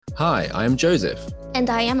Hi, I am Joseph. And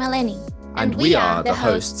I am Eleni. And we are the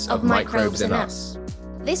hosts of Microbes in Us.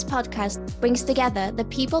 This podcast brings together the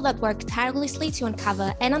people that work tirelessly to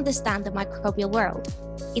uncover and understand the microbial world,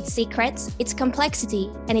 its secrets, its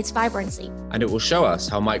complexity, and its vibrancy. And it will show us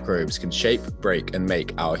how microbes can shape, break, and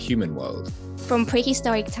make our human world. From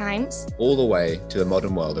prehistoric times, all the way to the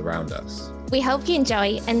modern world around us. We hope you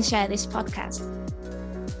enjoy and share this podcast.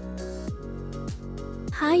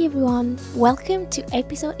 Hi everyone, welcome to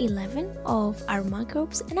episode 11 of our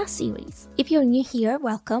Microbes in Us series. If you're new here,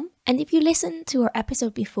 welcome. And if you listened to our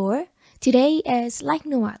episode before, today is like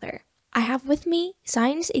no other. I have with me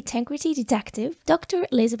Science Integrity Detective, Dr.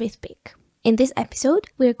 Elizabeth Pick. In this episode,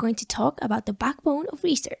 we're going to talk about the backbone of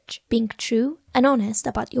research, being true and honest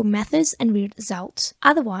about your methods and results,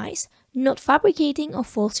 otherwise not fabricating or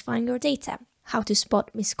falsifying your data, how to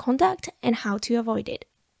spot misconduct and how to avoid it.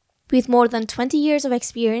 With more than 20 years of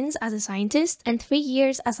experience as a scientist and 3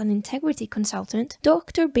 years as an integrity consultant,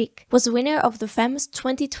 Dr. Pick was winner of the famous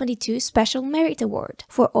 2022 Special Merit Award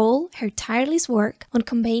for all her tireless work on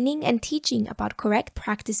campaigning and teaching about correct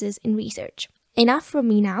practices in research. Enough from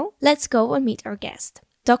me now, let's go and meet our guest,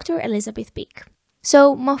 Dr. Elizabeth Pick.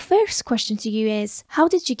 So my first question to you is, how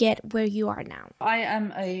did you get where you are now? I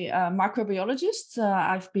am a microbiologist.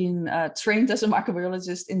 I've been trained as a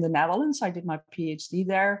microbiologist in the Netherlands. I did my PhD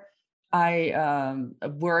there. I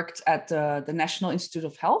worked at the National Institute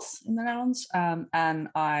of Health in the Netherlands, and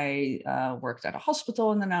I worked at a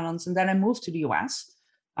hospital in the Netherlands, and then I moved to the US.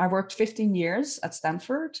 I worked 15 years at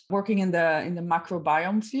Stanford, working in the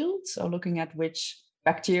microbiome field, so looking at which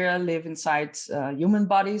bacteria live inside human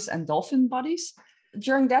bodies and dolphin bodies.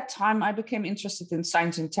 During that time, I became interested in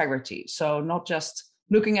science integrity, so not just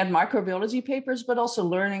looking at microbiology papers, but also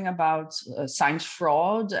learning about science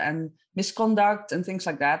fraud and misconduct and things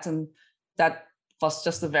like that. And that was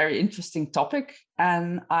just a very interesting topic.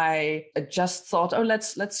 And I just thought,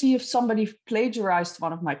 let's see if somebody plagiarized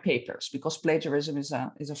one of my papers, because plagiarism is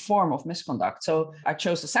a form of misconduct. So I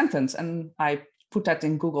chose a sentence and I put that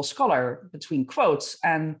in Google Scholar between quotes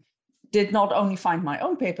and did not only find my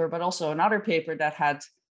own paper, but also another paper that had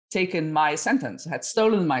taken my sentence, had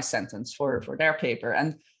stolen my sentence for their paper.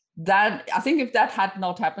 And that, I think if that had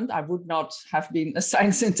not happened, I would not have been a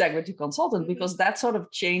science integrity consultant, because that sort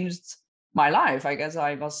of changed my life. I guess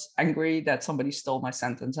I was angry that somebody stole my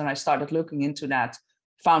sentence, and I started looking into that,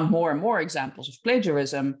 found more and more examples of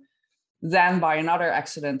plagiarism. Then by another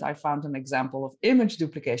accident, I found an example of image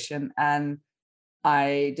duplication, and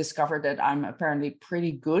I discovered that I'm apparently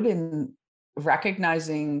pretty good in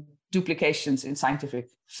recognizing duplications in scientific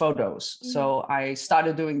photos. So I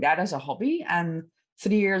started doing that as a hobby. And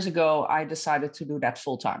 3 years ago, I decided to do that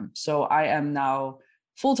full time. So I am now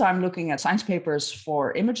full time looking at science papers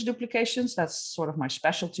for image duplications. That's sort of my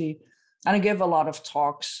specialty. And I give a lot of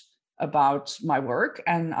talks about my work.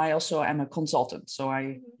 And I also am a consultant. So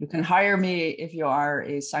you can hire me if you are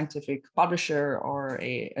a scientific publisher or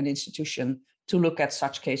an institution to look at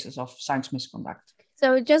such cases of science misconduct.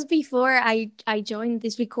 So just before I joined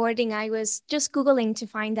this recording, I was just Googling to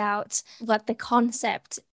find out what the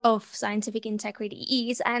concept of scientific integrity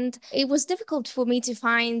is. And it was difficult for me to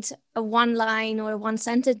find a one line or one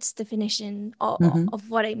sentence definition of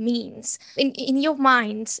what it means. In your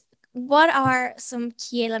mind, what are some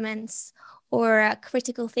key elements or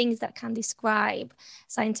critical things that can describe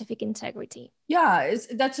scientific integrity? Yeah,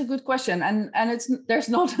 that's a good question. And there's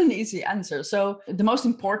not an easy answer. So the most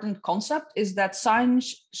important concept is that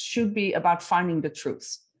science should be about finding the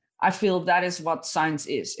truth. I feel that is what science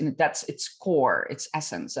is, and that's its core, its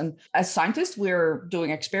essence. And as scientists, we're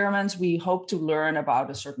doing experiments. We hope to learn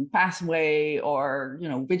about a certain pathway or,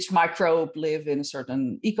 which microbe live in a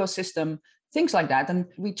certain ecosystem, things like that. And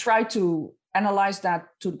we try to analyze that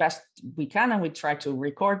to the best we can, and we try to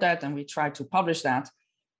record that, and we try to publish that.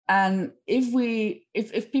 And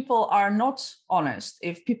if people are not honest,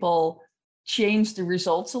 if people change the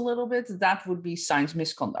results a little bit, that would be science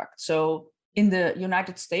misconduct. So in the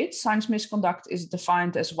United States, science misconduct is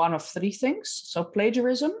defined as one of three things. So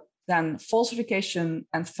plagiarism, then falsification,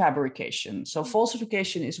 and fabrication. So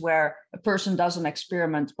falsification is where a person does an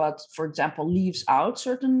experiment, but, for example, leaves out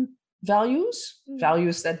certain values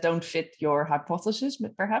that don't fit your hypothesis,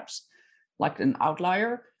 but perhaps like an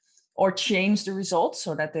outlier, or change the results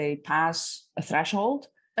so that they pass a threshold.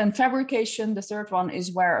 And fabrication, the third one,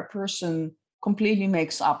 is where a person completely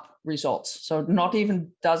makes up results. So not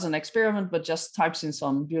even does an experiment, but just types in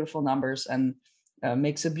some beautiful numbers and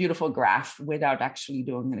makes a beautiful graph without actually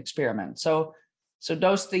doing an experiment. So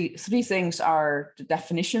those three things are the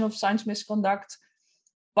definition of science misconduct.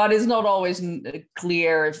 but it's not always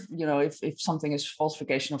clear if, if something is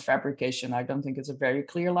falsification or fabrication. I don't think it's a very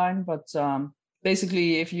clear line, but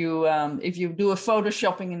basically if you do a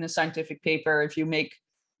photoshopping in a scientific paper, if you make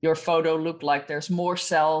your photo look like there's more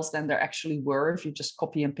cells than there actually were, if you just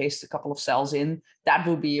copy and paste a couple of cells in, that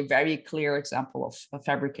would be a very clear example of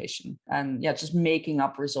fabrication. And just making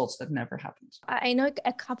up results that never happened. I know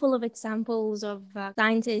a couple of examples of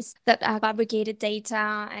scientists that fabricated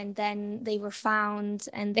data and then they were found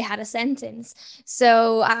and they had a sentence.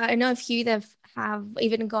 So I know a few that have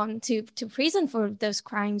even gone to prison for those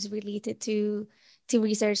crimes related to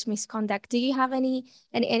research misconduct. Do you have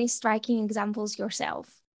any striking examples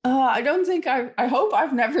yourself? I don't think I hope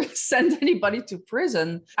I've never sent anybody to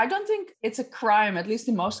prison. I don't think it's a crime, at least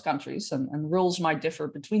in most countries, and rules might differ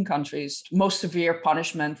between countries. Most severe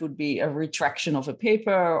punishment would be a retraction of a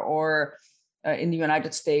paper, or in the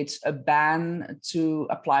United States, a ban to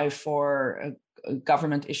apply for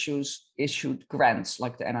government issued grants,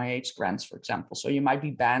 like the NIH grants, for example. So you might be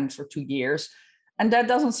banned for 2 years. And that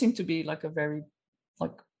doesn't seem to be like a very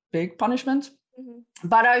big punishment. Mm-hmm.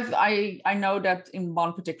 But I know that in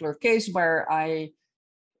one particular case where I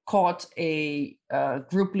caught a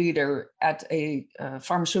group leader at a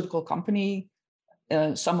pharmaceutical company,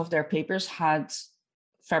 some of their papers had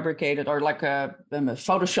fabricated or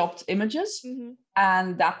photoshopped images, mm-hmm.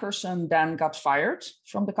 and that person then got fired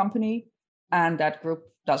from the company, and that group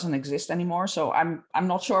doesn't exist anymore. So I'm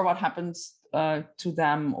not sure what happens to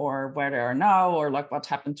them or where they are now, or what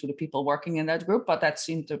happened to the people working in that group, but that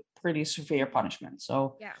seemed a pretty severe punishment.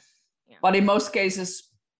 So yeah. But in most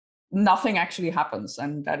cases nothing actually happens,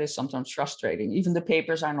 and that is sometimes frustrating. Even the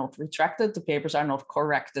papers are not retracted, the papers are not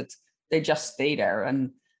corrected, they just stay there.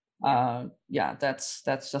 And that's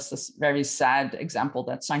just a very sad example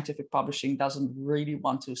that scientific publishing doesn't really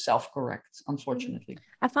want to self-correct, unfortunately.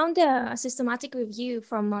 I found a systematic review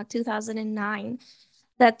from 2009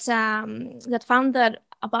 that found that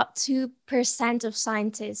about 2% of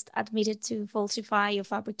scientists admitted to falsify or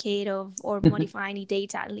fabricate or modify any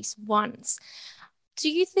data at least once. Do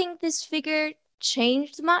you think this figure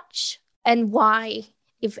changed much, and why,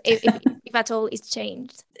 if at all, it's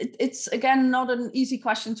changed? It's again not an easy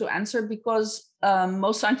question to answer, because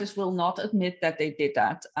most scientists will not admit that they did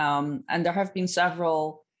that, and there have been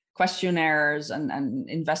several questionnaires and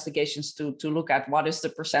investigations to look at what is the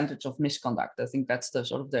percentage of misconduct. I think that's the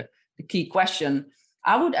sort of the key question.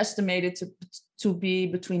 I would estimate it to be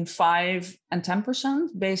between 5 and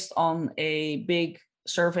 10% based on a big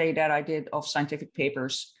survey that I did of scientific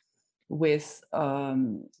papers with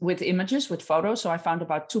images, with photos. So I found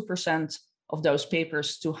about 2% of those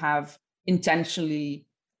papers to have intentionally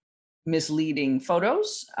misleading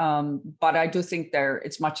photos. But I do think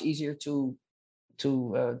it's much easier to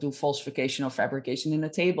do falsification or fabrication in a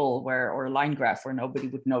table or a line graph where nobody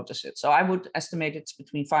would notice it. So I would estimate it's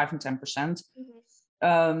between 5 and 10%.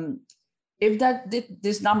 Mm-hmm. If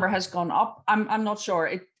this number has gone up, I'm not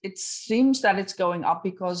sure. It seems that it's going up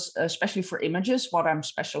because, especially for images, what I'm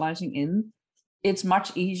specializing in, it's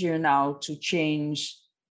much easier now to change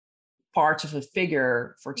parts of a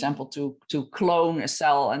figure, for example, to clone a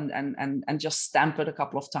cell and just stamp it a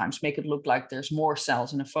couple of times, make it look like there's more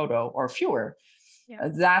cells in a photo or fewer. Yeah.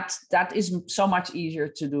 That is so much easier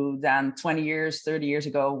to do than 20 years, 30 years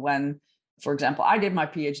ago, when, for example, I did my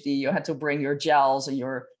PhD, you had to bring your gels and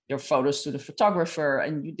your photos to the photographer,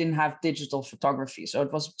 and you didn't have digital photography. So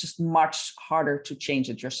it was just much harder to change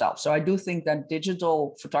it yourself. So I do think that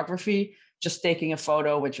digital photography, just taking a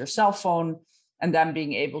photo with your cell phone and then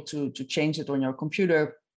being able to change it on your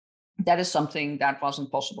computer, that is something that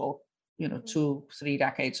wasn't possible, 2-3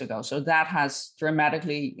 decades ago. So that has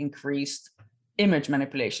dramatically increased image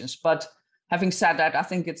manipulations. But having said that, I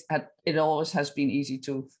think it always has been easy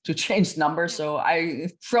to change numbers. So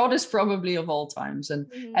fraud is probably of all times. And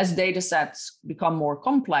as data sets become more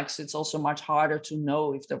complex, it's also much harder to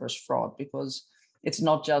know if there was fraud, because it's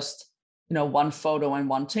not just, one photo and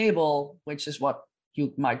one table, which is what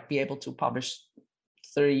you might be able to publish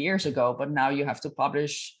 30 years ago. But now you have to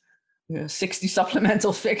publish 60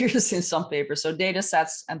 supplemental figures in some papers. So data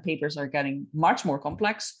sets and papers are getting much more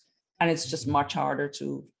complex, and it's just much harder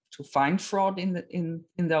to find fraud in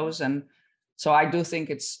those. And so I do think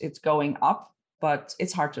it's going up, but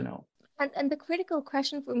it's hard to know. And the critical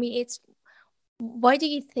question for me is, why do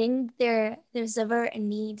you think there's ever a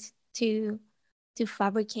need to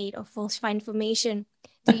fabricate or falsify information?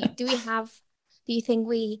 Do you think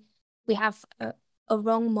we have a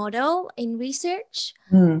wrong model in research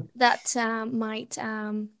that might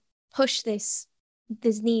push this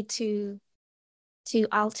need to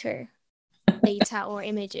alter data or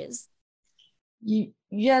images?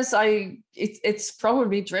 Yes, it's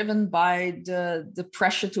probably driven by the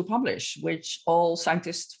pressure to publish, which all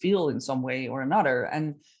scientists feel in some way or another.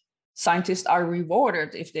 And scientists are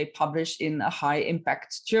rewarded if they publish in a high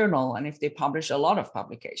impact journal and if they publish a lot of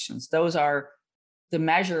publications. Those are the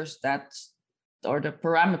measures or the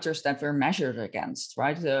parameters that we're measured against,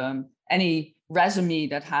 right? Any resume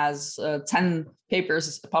that has 10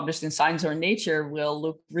 papers published in Science or Nature will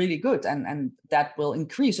look really good, and that will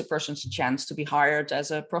increase a person's chance to be hired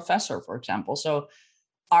as a professor, for example. So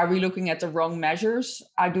are we looking at the wrong measures?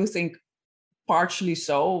 I do think partially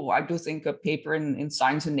so. I do think a paper in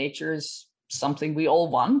Science and Nature is something we all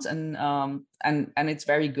want, and it's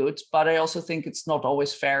very good. But I also think it's not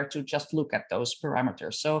always fair to just look at those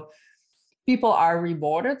parameters. So people are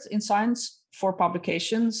rewarded in science for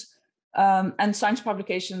publications, and science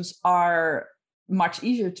publications are much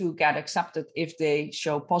easier to get accepted if they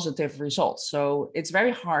show positive results. So it's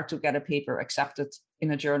very hard to get a paper accepted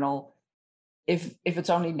in a journal if it's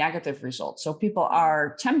only negative results. So people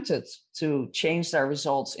are tempted to change their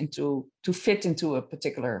results to fit into a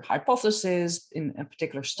particular hypothesis, in a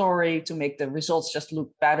particular story, to make the results just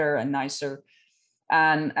look better and nicer.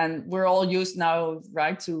 And we're all used now,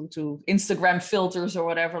 right, to Instagram filters or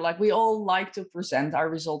whatever. Like, we all like to present our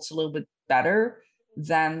results a little bit better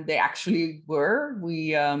than they actually were.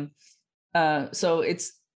 So it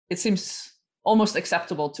seems almost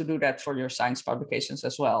acceptable to do that for your science publications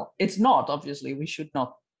as well. It's not, obviously, we should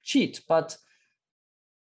not cheat, but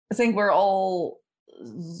I think we're all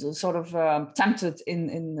sort of tempted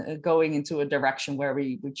in going into a direction where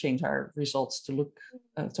we change our results to look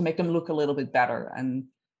to make them look a little bit better, and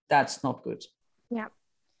that's not good. Yeah.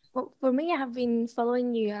 Well, for me, I have been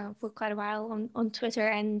following you for quite a while on Twitter,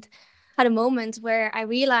 and had a moment where I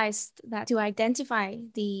realized that to identify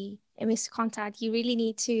the misconduct, you really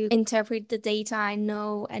need to interpret the data and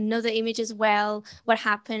know the image as well, what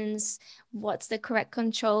happens, what's the correct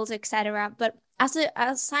controls, etc. But as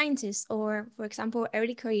a scientist, or for example,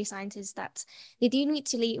 early career scientists, that they do need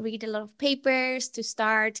to read a lot of papers to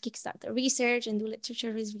kickstart the research and do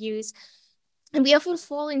literature reviews. And we often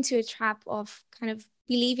fall into a trap of kind of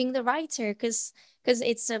believing the writer because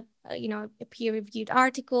it's a peer-reviewed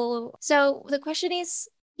article. So the question is,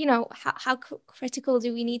 how critical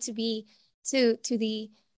do we need to be to the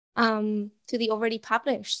already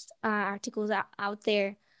published articles out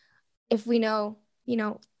there, if we know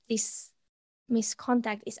this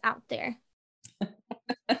misconduct is out there?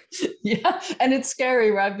 Yeah, and it's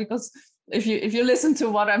scary, right? Because if you listen to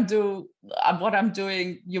what I'm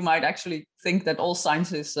doing, you might actually think that all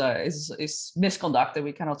science is misconduct, and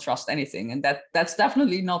we cannot trust anything, and that's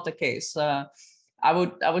definitely not the case. I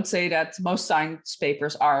would say that most science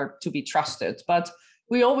papers are to be trusted, but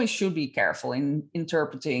we always should be careful in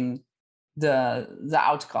interpreting the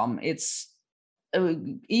outcome. It's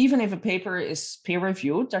even if a paper is peer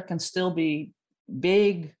reviewed, there can still be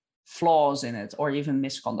big flaws in it, or even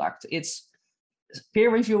misconduct.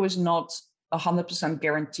 Peer review is not 100%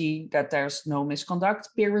 guarantee that there's no misconduct.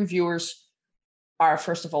 Peer reviewers are,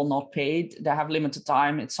 first of all, not paid. They have limited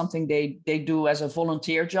time. It's something they do as a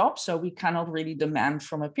volunteer job. So we cannot really demand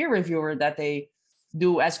from a peer reviewer that they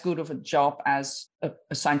do as good of a job as a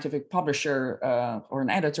scientific publisher or an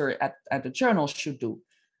editor at a journal should do.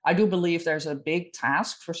 I do believe there's a big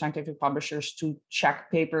task for scientific publishers to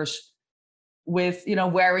check papers with,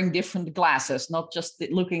 wearing different glasses, not just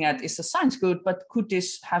looking at, is the science good, but could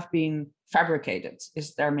this have been fabricated?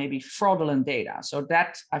 Is there maybe fraudulent data? So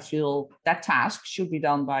that, I feel, that task should be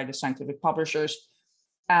done by the scientific publishers,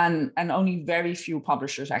 and only very few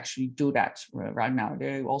publishers actually do that right now.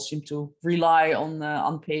 They all seem to rely on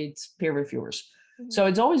unpaid peer reviewers. Mm-hmm. So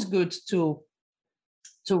it's always good to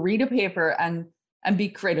read a paper and be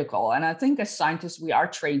critical. And I think as scientists, we are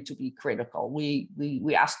trained to be critical. We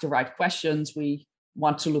ask the right questions. We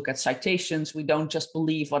want to look at citations. We don't just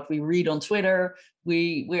believe what we read on Twitter.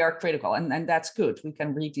 We are critical, and that's good. We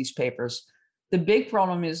can read these papers. The big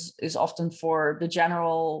problem is often for the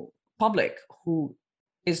general public, who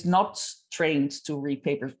is not trained to read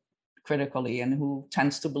papers critically and who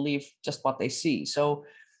tends to believe just what they see. So,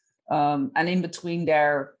 and in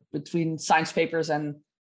between science papers and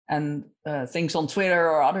things on Twitter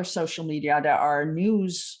or other social media, there are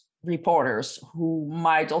news reporters who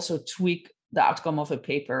might also tweak the outcome of a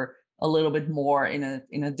paper a little bit more in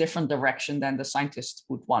a different direction than the scientists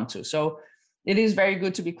would want to. So it is very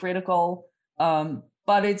good to be critical,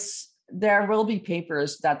 but there will be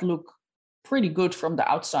papers that look pretty good from the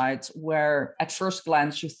outside, where at first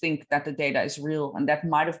glance you think that the data is real, and that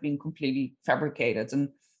might have been completely fabricated. And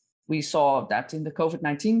we saw that in the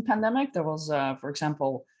COVID-19 pandemic. There was, for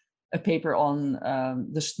example, a paper on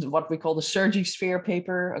what we call the Surgisphere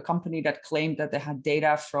paper, a company that claimed that they had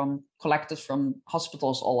data collected from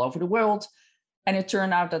hospitals all over the world. And it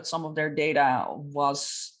turned out that some of their data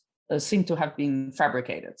seemed to have been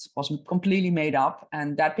fabricated, was completely made up.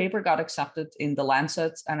 And that paper got accepted in The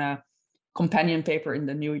Lancet and a companion paper in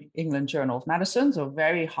the New England Journal of Medicine, so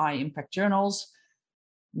very high impact journals.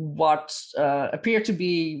 What appeared to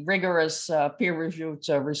be rigorous peer-reviewed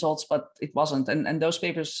results, but it wasn't. And those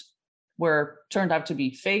papers turned out to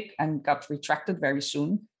be fake and got retracted very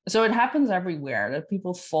soon. So it happens everywhere that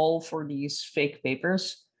people fall for these fake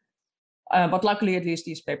papers. But luckily, at least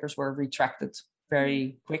these papers were retracted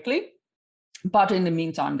very quickly. But in the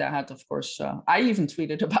meantime, they had, of course, I even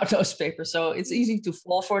tweeted about those papers. So it's easy to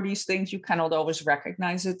fall for these things. You cannot always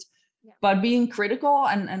recognize it. Yeah. But being critical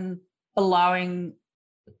and allowing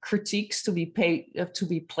critiques to be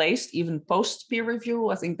placed, even post peer review,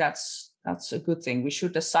 I think that's a good thing. We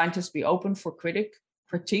should, as scientists, be open for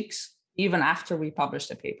critiques, even after we publish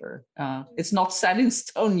the paper. It's not set in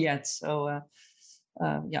stone yet. So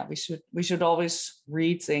we should always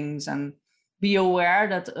read things and be aware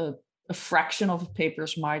that a fraction of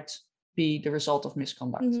papers might be the result of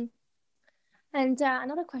misconduct. Mm-hmm. And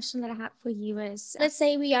another question that I had for you is, let's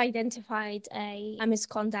say we identified a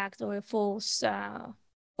misconduct or a false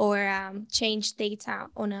or changed data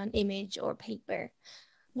on an image or paper.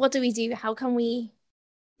 What do we do? How can we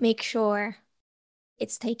make sure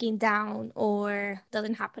it's taken down or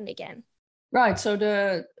doesn't happen again? Right. So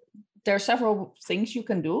there are several things you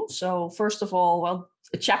can do. So first of all,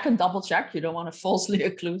 check and double check. You don't want to falsely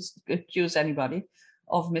accuse anybody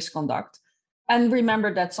of misconduct. And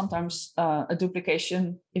remember that sometimes a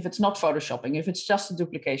duplication, if it's not photoshopping, if it's just a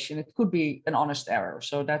duplication, it could be an honest error.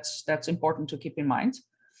 So that's important to keep in mind.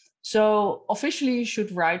 So officially, you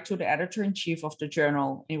should write to the editor-in-chief of the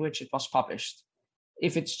journal in which it was published.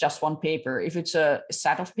 If it's just one paper, if it's a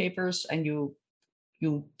set of papers and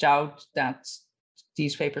you doubt that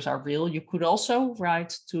these papers are real, you could also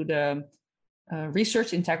write to the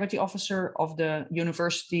research integrity officer of the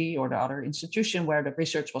university or the other institution where the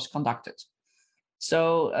research was conducted.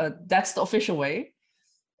 So that's the official way.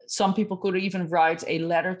 Some people could even write a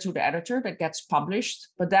letter to the editor that gets published,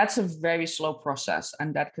 but that's a very slow process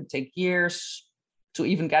and that could take years to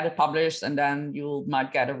even get it published. And then you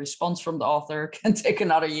might get a response from the author, can take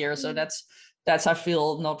another year. So that's I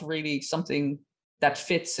feel not really something that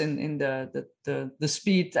fits in the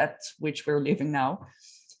speed at which we're living now.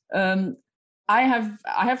 I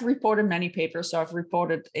have reported many papers. So I've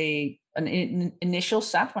reported an initial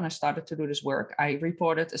set when I started to do this work. I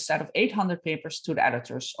reported a set of 800 papers to the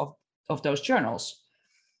editors of those journals.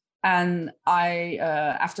 And I,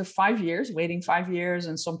 after 5 years, waiting 5 years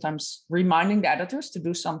and sometimes reminding the editors to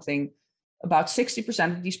do something, about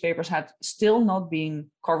 60% of these papers had still not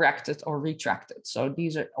been corrected or retracted. So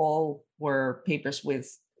these were papers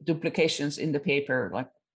with duplications in the paper, like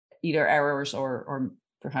either errors or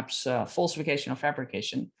perhaps falsification or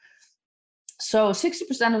fabrication. So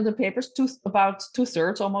 60% of the papers, about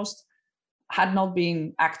 2/3 almost, had not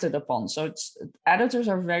been acted upon. So editors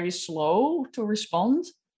are very slow to respond.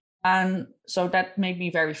 And so that made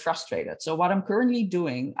me very frustrated. So what I'm currently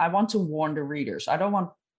doing, I want to warn the readers. I don't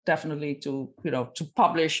want definitely to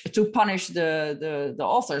punish the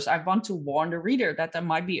authors. I want to warn the reader that there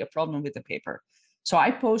might be a problem with the paper. So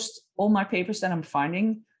I post all my papers that I'm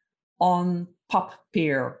finding on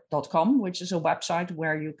pubpeer.com, which is a website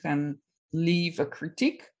where you can leave a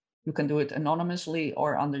critique. You can do it anonymously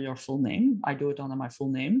or under your full name. I do it under my full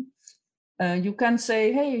name. You can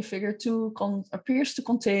say, hey, figure 2 appears to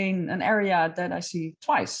contain an area that I see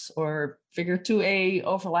twice, or figure 2A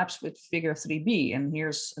overlaps with figure 3B, and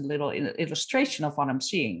here's a little illustration of what I'm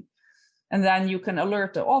seeing. And then you can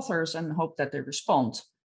alert the authors and hope that they respond.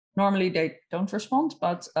 Normally they don't respond,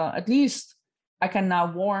 but at least I can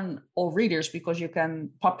now warn all readers, because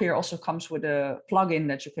PubPeer also comes with a plugin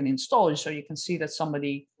that you can install, so you can see that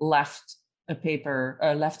somebody left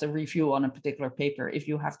a review on a particular paper if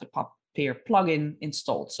you have the PubPeer plugin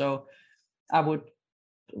installed. So I would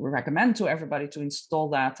recommend to everybody to install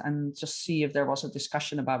that and just see if there was a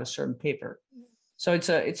discussion about a certain paper. So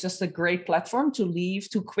it's just a great platform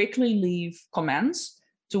to quickly leave comments,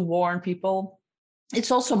 to warn people.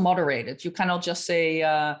 It's also moderated. You cannot just say,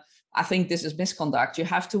 I think this is misconduct. You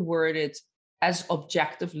have to word it as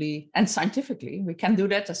objectively and scientifically, we can do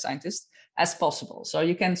that as scientists, as possible. So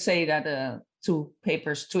you can say that 2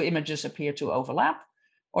 images appear to overlap,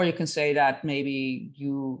 or you can say that maybe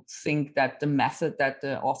you think that the method that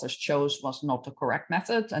the authors chose was not the correct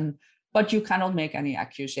method, but you cannot make any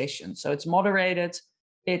accusations. So it's moderated.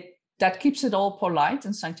 It that keeps it all polite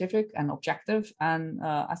and scientific and objective. And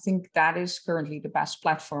I think that is currently the best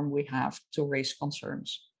platform we have to raise concerns.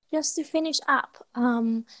 Just to finish up,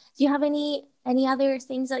 do you have any other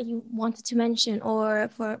things that you wanted to mention, or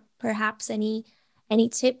for perhaps any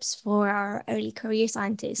tips for our early career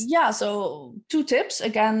scientists? Yeah, so 2 tips.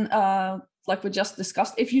 Again, like we just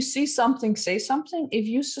discussed, if you see something, say something. If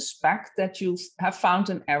you suspect that you have found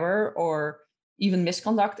an error or even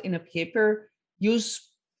misconduct in a paper, use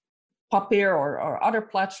Papier or other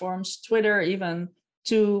platforms, Twitter even,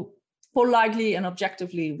 to politely and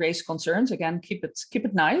objectively raise concerns. Again, keep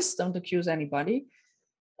it nice. Don't accuse anybody.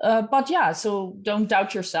 But yeah, so don't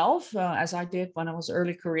doubt yourself, as I did when I was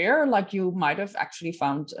early career. Like, you might have actually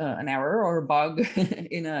found an error or a bug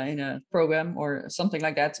in a program or something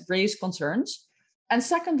like that. Raise concerns. And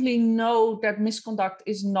secondly, know that misconduct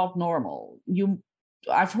is not normal.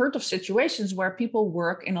 I've heard of situations where people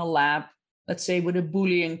work in a lab, let's say with a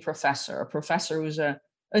bullying professor, a professor who's a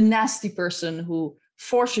nasty person who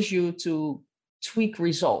forces you to tweak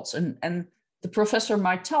results. And the professor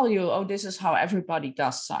might tell you, oh, this is how everybody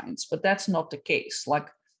does science, but that's not the case. Like,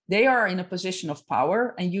 they are in a position of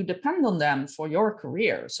power and you depend on them for your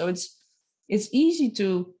career. So it's easy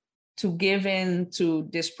to give in to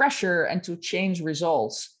this pressure and to change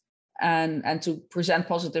results and to present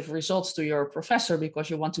positive results to your professor because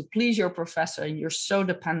you want to please your professor and you're so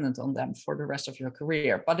dependent on them for the rest of your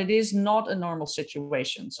career. But it is not a normal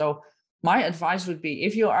situation. So my advice would be,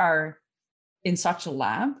 if you are in such a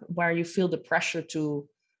lab where you feel the pressure to,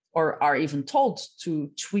 or are even told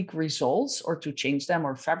to tweak results or to change them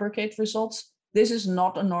or fabricate results, this is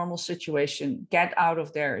not a normal situation. Get out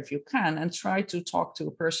of there if you can and try to talk to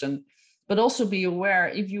a person. But also be aware,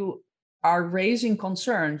 if you are raising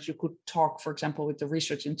concerns, you could talk, for example, with the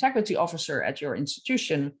research integrity officer at your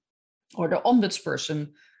institution or the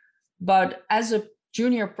ombudsperson. But as a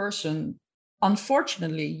junior person,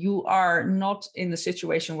 unfortunately, you are not in a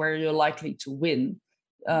situation where you're likely to win.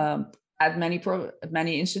 At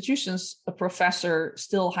many institutions, a professor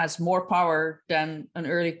still has more power than an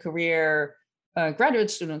early career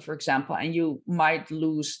graduate student, for example, and you might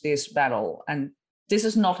lose this battle. And this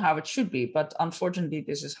is not how it should be, but unfortunately,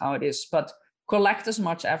 this is how it is. But collect as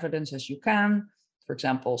much evidence as you can. For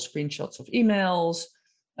example, screenshots of emails,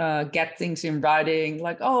 get things in writing,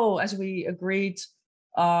 like, oh, as we agreed,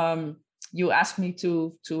 you asked me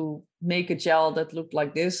to make a gel that looked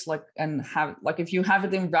like this, if you have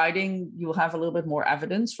it in writing, you'll have a little bit more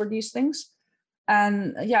evidence for these things.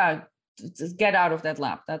 And yeah, get out of that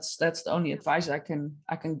lab. That's the only advice I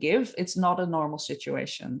can give. It's not a normal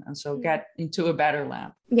situation, and so get into a better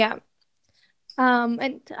lab. Yeah.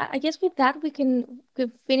 And I guess with that we can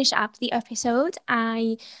finish up the episode.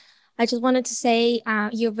 I just wanted to say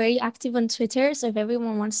you're very active on Twitter, so if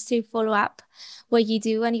everyone wants to follow up what you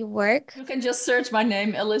do and your work, you can just search my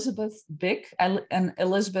name, Elizabeth Bik, and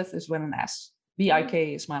Elizabeth is with an S.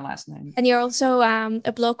 B-I-K is my last name. And you're also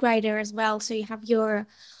a blog writer as well, so you have your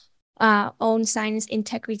own Science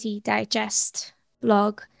Integrity Digest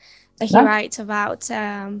blog that he writes about,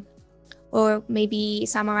 or maybe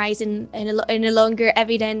summarizing in a longer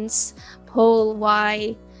evidence poll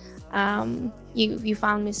why you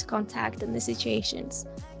found misconduct in the situations.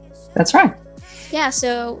 That's right. Yeah,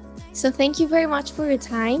 so thank you very much for your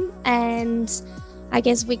time, and I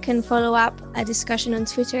guess we can follow up a discussion on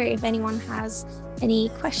Twitter if anyone has any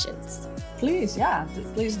questions. Please, yeah,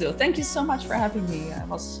 please do. Thank you so much for having me. It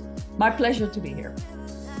was my pleasure to be here.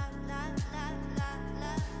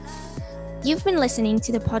 You've been listening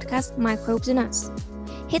to the podcast Microbes and Us.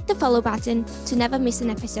 Hit the follow button to never miss an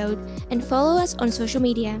episode, and follow us on social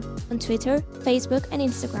media on Twitter, Facebook and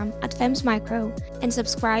Instagram at FEMS Micro, and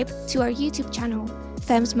subscribe to our YouTube channel,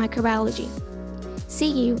 FEMS Microbiology. See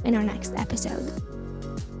you in our next episode.